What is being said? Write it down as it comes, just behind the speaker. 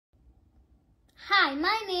Hi,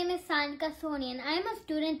 my name is Sanika Soni and I am a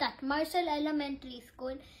student at Marshall Elementary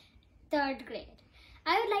School, 3rd grade.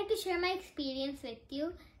 I would like to share my experience with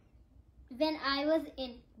you when I was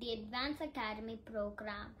in the Advanced Academy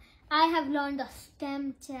program. I have learned the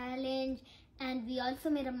STEM challenge, and we also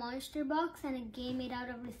made a monster box and a game made out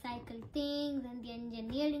of recycled things, and the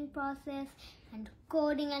engineering process and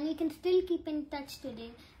coding, and we can still keep in touch today,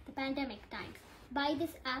 the pandemic times, by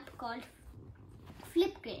this app called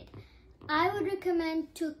Flipgrid. I would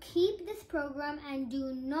recommend to keep this program and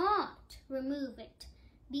do not remove it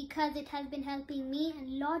because it has been helping me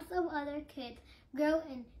and lots of other kids grow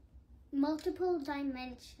in multiple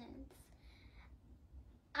dimensions.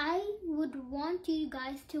 I would want you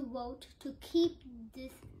guys to vote to keep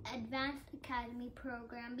this Advanced Academy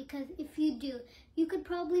program because if you do, you could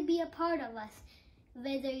probably be a part of us.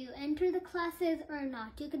 Whether you enter the classes or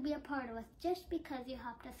not, you could be a part of us just because you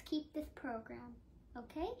helped us keep this program,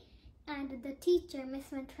 okay? And the teacher, Miss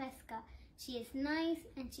Ventresca, she is nice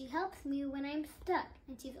and she helps me when I'm stuck,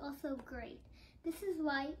 and she's also great. This is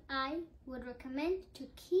why I would recommend to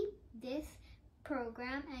keep this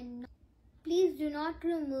program and please do not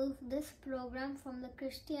remove this program from the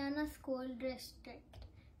Christiana School District.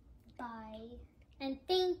 Bye and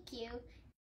thank you.